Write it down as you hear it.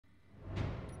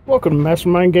Welcome to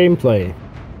Mastermind Gameplay,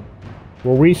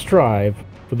 where we strive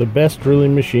for the best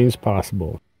drilling machines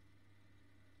possible.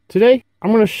 Today,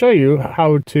 I'm going to show you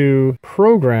how to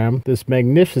program this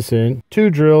magnificent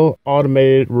 2-drill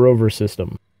automated rover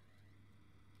system.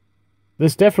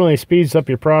 This definitely speeds up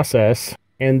your process,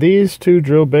 and these 2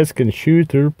 drill bits can shoot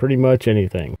through pretty much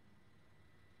anything.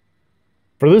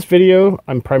 For this video,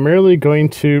 I'm primarily going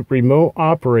to remote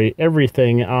operate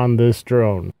everything on this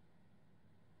drone.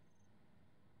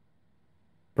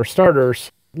 For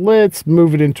starters, let's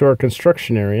move it into our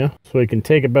construction area so we can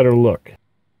take a better look.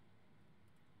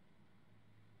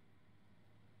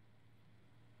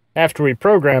 After we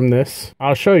program this,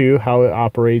 I'll show you how it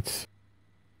operates.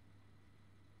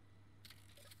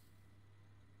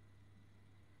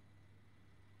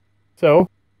 So,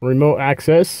 remote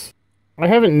access. I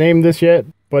haven't named this yet,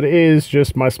 but it is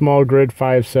just my small grid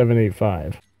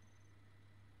 5785.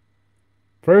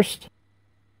 First,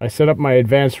 I set up my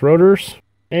advanced rotors,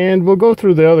 and we'll go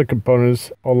through the other components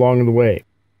along the way.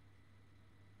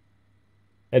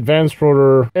 Advanced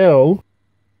rotor L,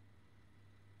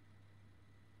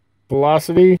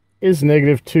 velocity is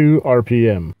 -2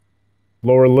 RPM.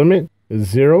 Lower limit is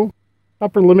 0.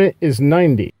 Upper limit is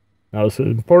 90. Now it's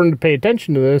important to pay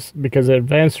attention to this because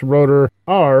advanced rotor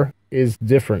R is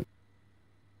different.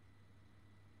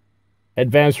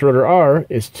 Advanced rotor R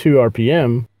is 2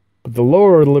 RPM, but the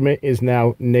lower limit is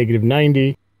now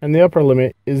 -90. And the upper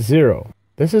limit is 0.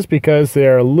 This is because they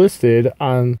are listed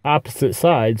on opposite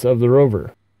sides of the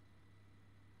rover.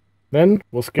 Then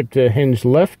we'll skip to hinge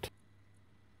left.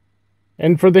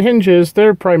 And for the hinges,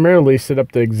 they're primarily set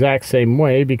up the exact same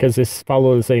way because they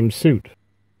follow the same suit.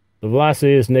 The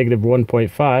velocity is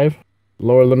 -1.5,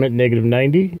 lower limit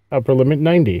 -90, upper limit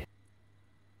 90.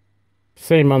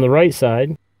 Same on the right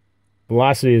side.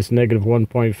 Velocity is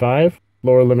 -1.5,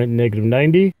 lower limit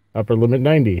 -90, upper limit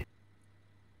 90.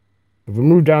 If we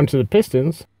move down to the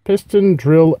pistons, piston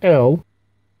drill L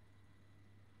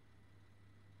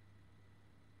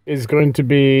is going to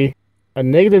be a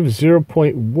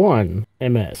 -0.1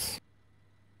 ms.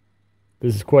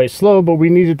 This is quite slow, but we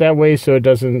need it that way so it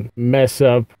doesn't mess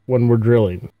up when we're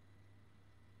drilling.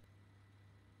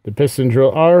 The piston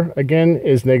drill R, again,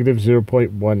 is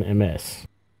 -0.1 ms.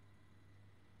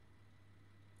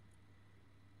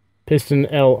 Piston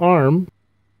L arm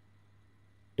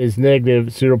is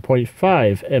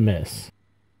 -0.5 ms.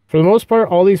 For the most part,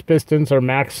 all these pistons are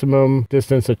maximum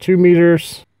distance of 2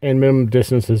 meters and minimum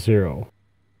distance of 0.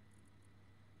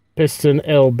 Piston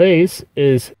L base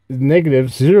is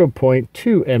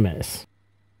 -0.2 ms.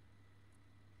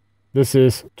 This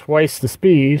is twice the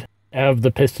speed of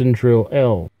the piston drill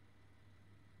L.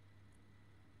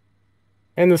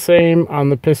 And the same on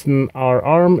the piston R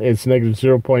arm, it's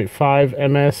 -0.5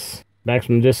 ms,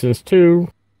 maximum distance 2,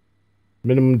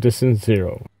 minimum distance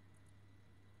 0.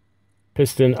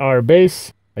 Piston R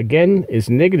base, again, is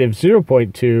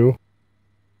 -0.2,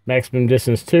 maximum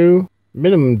distance 2,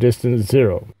 minimum distance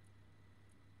 0.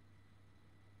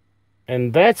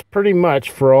 And that's pretty much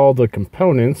for all the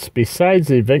components besides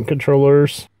the event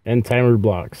controllers and timer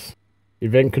blocks.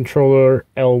 Event controller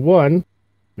L1,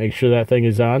 make sure that thing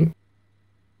is on.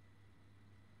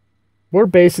 We're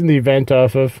basing the event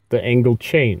off of the angle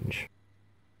change.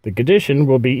 The condition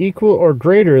will be equal or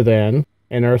greater than,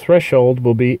 and our threshold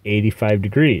will be 85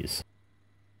 degrees.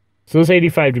 So this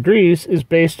 85 degrees is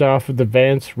based off of the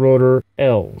advanced rotor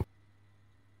L.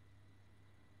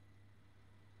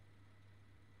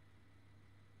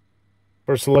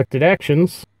 For selected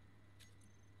actions,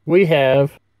 we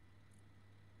have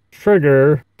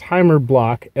trigger timer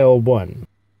block L1.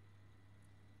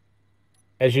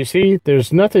 As you see,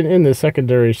 there's nothing in the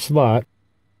secondary slot,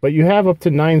 but you have up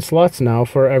to 9 slots now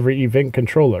for every event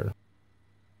controller.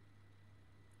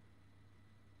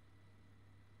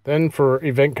 Then for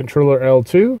event controller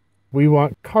L2, we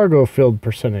want cargo filled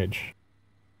percentage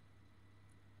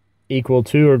equal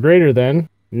to or greater than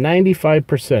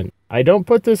 95%. I don't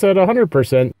put this at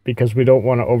 100% because we don't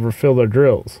want to overfill our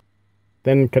drills.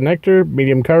 Then connector,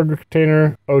 medium cargo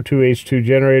container, O2H2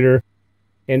 generator,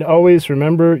 and always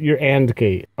remember your AND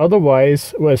gate.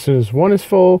 Otherwise, as soon as one is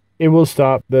full, it will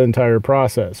stop the entire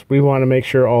process. We want to make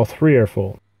sure all 3 are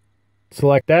full.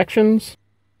 Select actions,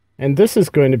 and this is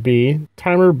going to be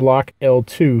timer block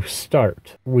L2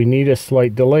 start. We need a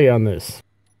slight delay on this.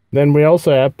 Then we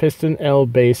also have piston L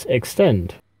base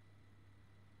extend.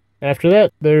 After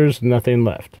that, there's nothing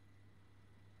left.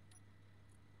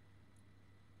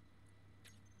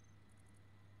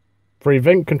 For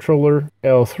event controller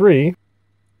L3,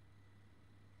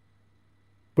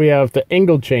 we have the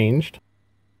angle changed,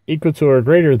 equal to or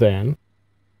greater than,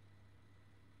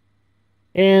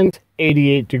 and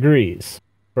 88 degrees.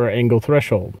 for angle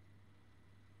threshold.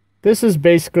 This is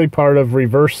basically part of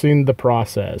reversing the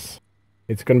process.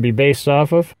 It's going to be based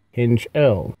off of hinge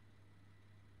L.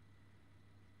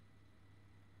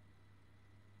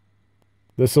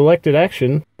 The selected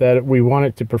action that we want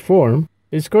it to perform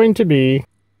is going to be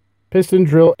piston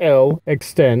drill L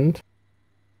extend,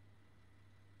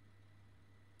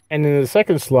 and in the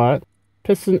second slot,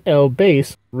 piston L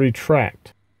base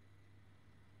retract,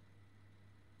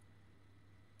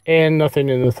 and nothing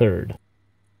in the third.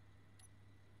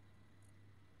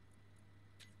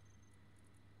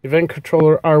 Event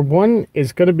controller R1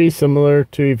 is going to be similar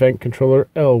to event controller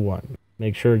L1.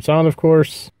 Make sure it's on, of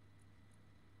course.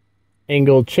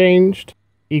 Angle changed,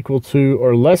 equal to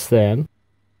or less than.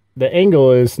 The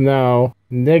angle is now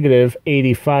negative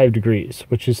 85 degrees,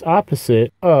 which is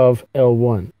opposite of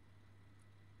L1.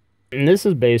 And this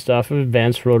is based off of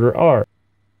advanced rotor R.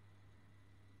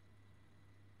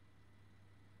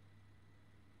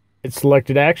 Its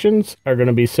selected actions are going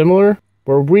to be similar,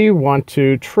 where we want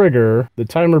to trigger the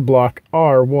timer block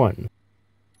R1,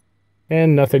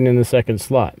 and nothing in the second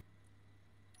slot.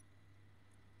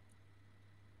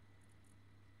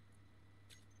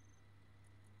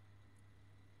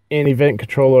 In event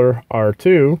controller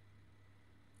R2,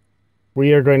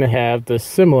 we are going to have the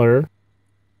similar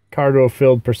cargo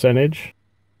filled percentage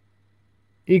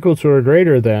equal to or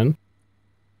greater than,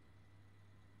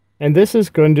 and this is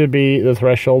going to be the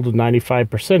threshold of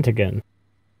 95% again,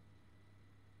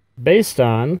 based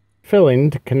on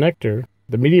filling the connector,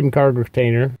 the medium cargo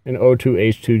container, and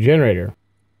O2H2 generator.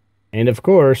 And of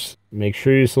course, make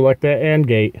sure you select that AND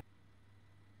gate.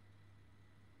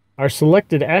 Our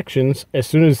selected actions, as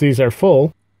soon as these are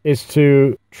full, is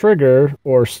to trigger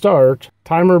or start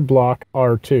timer block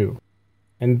R2,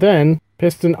 and then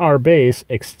piston R base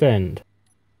extend.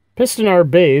 Piston R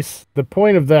base, the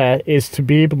point of that is to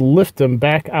be able to lift them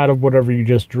back out of whatever you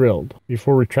just drilled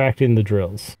before retracting the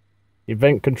drills.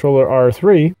 Event controller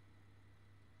R3,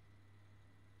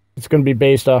 it's going to be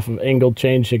based off of angle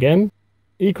change again,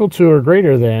 equal to or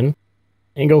greater than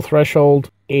angle threshold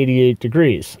 88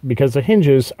 degrees, because the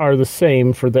hinges are the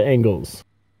same for the angles.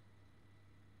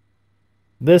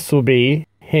 This will be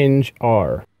hinge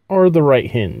R, or the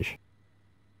right hinge.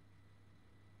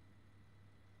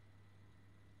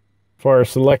 For our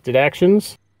selected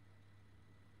actions,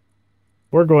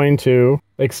 we're going to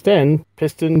extend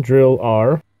piston drill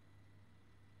R,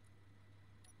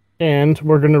 and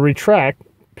we're going to retract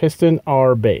piston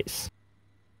R base.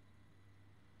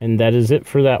 And that is it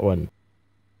for that one.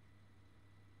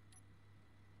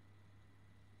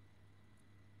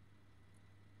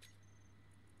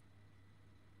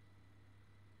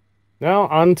 Now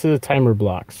on to the timer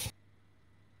blocks.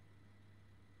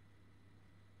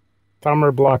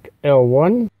 Timer block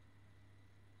L1,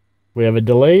 we have a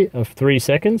delay of 3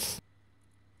 seconds.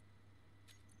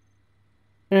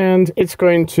 And it's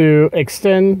going to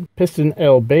extend piston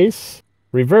L base,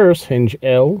 reverse hinge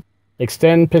L,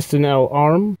 extend piston L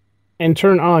arm, and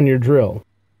turn on your drill.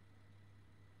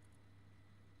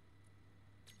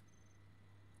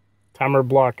 Timer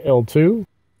block L2,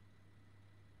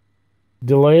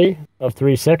 delay of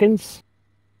 3 seconds.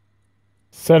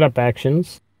 Setup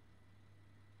actions.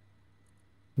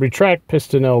 Retract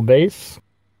piston L base,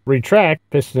 retract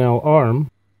piston L arm,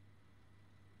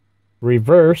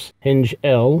 reverse hinge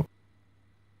L,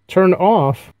 turn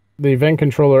off the event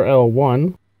controller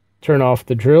L1, turn off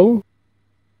the drill,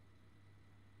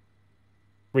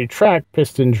 retract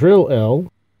piston drill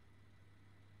L,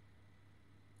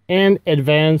 and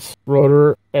advance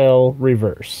rotor L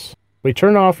reverse. We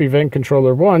turn off event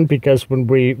controller 1 because when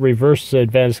we reverse the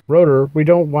advanced rotor, we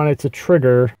don't want it to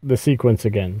trigger the sequence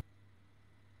again.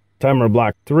 Timer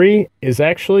block 3 is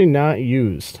actually not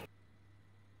used.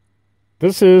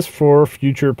 This is for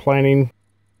future planning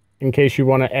in case you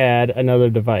want to add another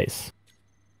device.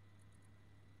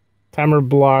 Timer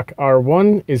block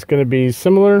R1 is going to be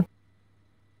similar.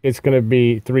 It's going to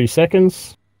be 3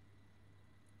 seconds.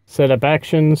 Setup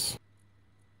actions.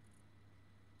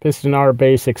 Piston R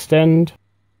base extend.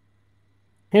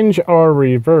 Hinge R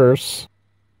reverse.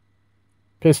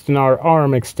 Piston R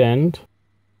arm extend.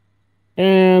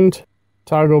 And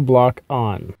toggle block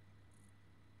on.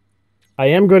 I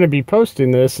am going to be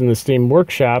posting this in the Steam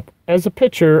Workshop as a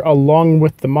picture along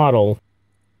with the model.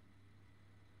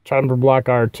 Timer block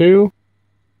R2,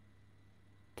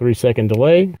 3-second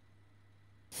delay,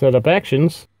 setup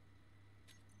actions,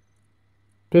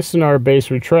 piston R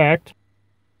base retract,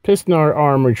 piston R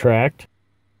arm retract,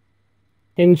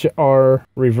 hinge R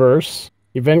reverse,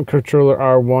 event controller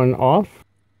R1 off,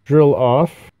 drill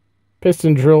off,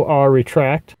 piston drill R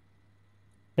retract,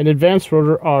 and advanced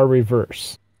rotor R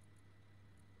reverse.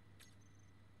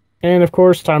 And of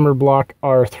course, timer block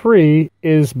R3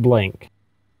 is blank.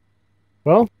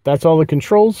 Well, that's all the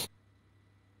controls.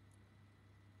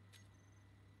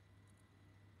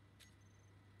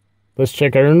 Let's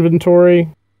check our inventory.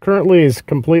 Currently is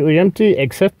completely empty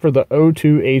except for the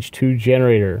O2H2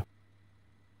 generator.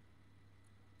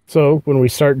 So when we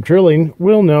start drilling,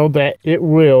 we'll know that it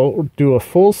will do a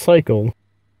full cycle.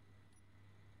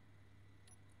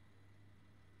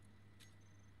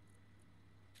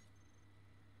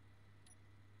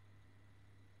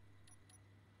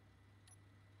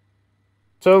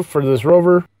 So for this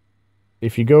rover,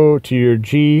 if you go to your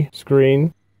G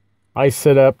screen, I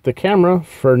set up the camera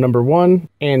for number 1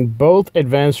 and both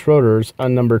advanced rotors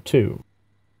on number 2.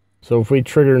 So if we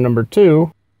trigger number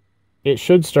 2, it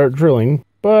should start drilling,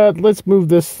 but let's move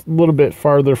this a little bit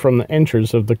farther from the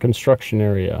entrance of the construction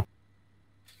area.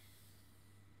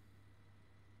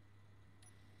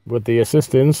 With the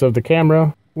assistance of the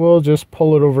camera, we'll just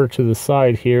pull it over to the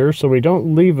side here so we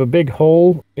don't leave a big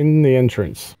hole in the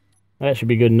entrance. That should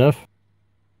be good enough.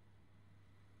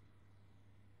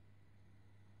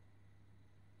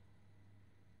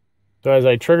 So as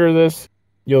I trigger this,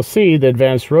 you'll see the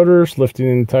advanced rotors lifting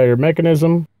the entire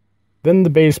mechanism. Then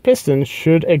the base pistons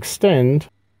should extend,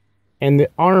 and the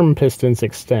arm pistons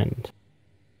extend.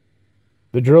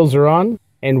 The drills are on,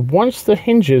 and once the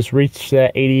hinges reach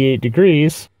that 88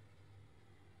 degrees,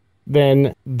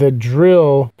 then the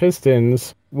drill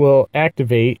pistons will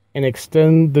activate and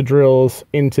extend the drills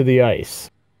into the ice,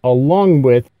 along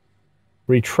with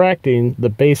retracting the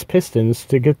base pistons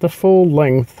to get the full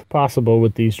length possible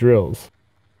with these drills.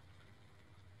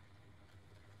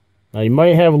 Now you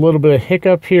might have a little bit of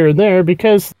hiccup here and there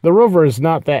because the rover is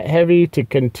not that heavy to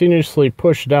continuously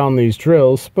push down these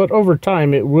drills, but over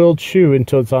time it will chew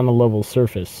until it's on a level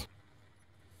surface.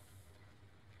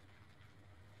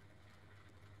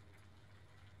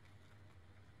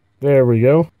 There we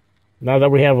go. Now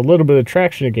that we have a little bit of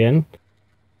traction again,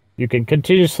 you can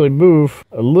continuously move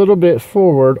a little bit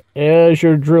forward as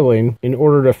you're drilling in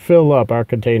order to fill up our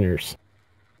containers.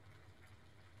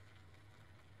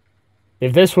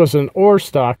 If this was an ore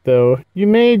stock though, you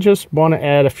may just want to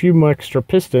add a few extra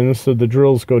pistons so the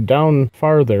drills go down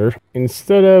farther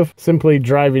instead of simply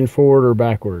driving forward or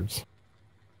backwards.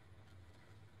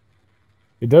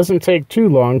 It doesn't take too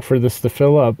long for this to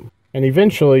fill up, and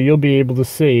eventually you'll be able to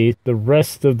see the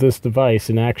rest of this device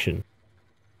in action.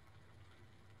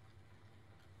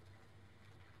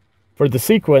 For the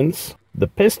sequence, the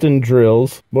piston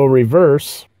drills will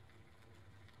reverse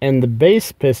and the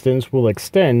base pistons will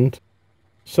extend,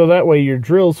 so that way your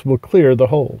drills will clear the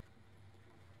hole.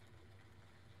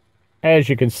 As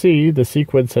you can see, the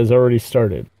sequence has already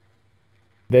started.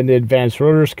 Then the advanced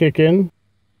rotors kick in,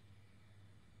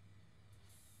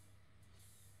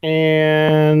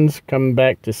 and come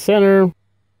back to center.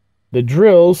 The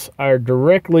drills are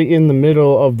directly in the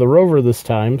middle of the rover this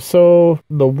time, so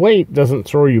the weight doesn't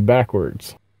throw you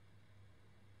backwards.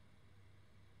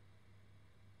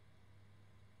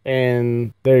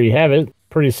 And there you have it.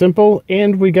 Pretty simple,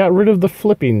 and we got rid of the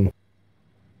flipping.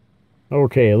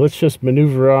 Okay, let's just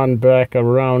maneuver on back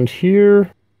around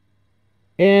here.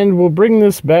 And we'll bring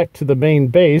this back to the main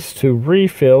base to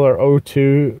refill our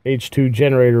O2H2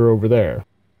 generator over there.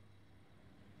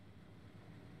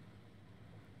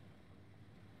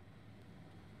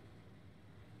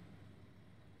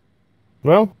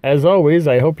 Well, as always,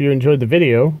 I hope you enjoyed the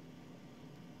video.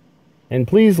 And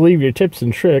please leave your tips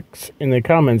and tricks in the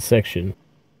comments section.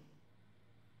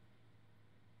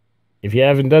 If you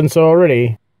haven't done so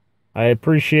already, I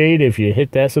appreciate if you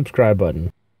hit that subscribe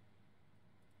button.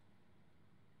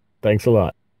 Thanks a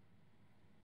lot.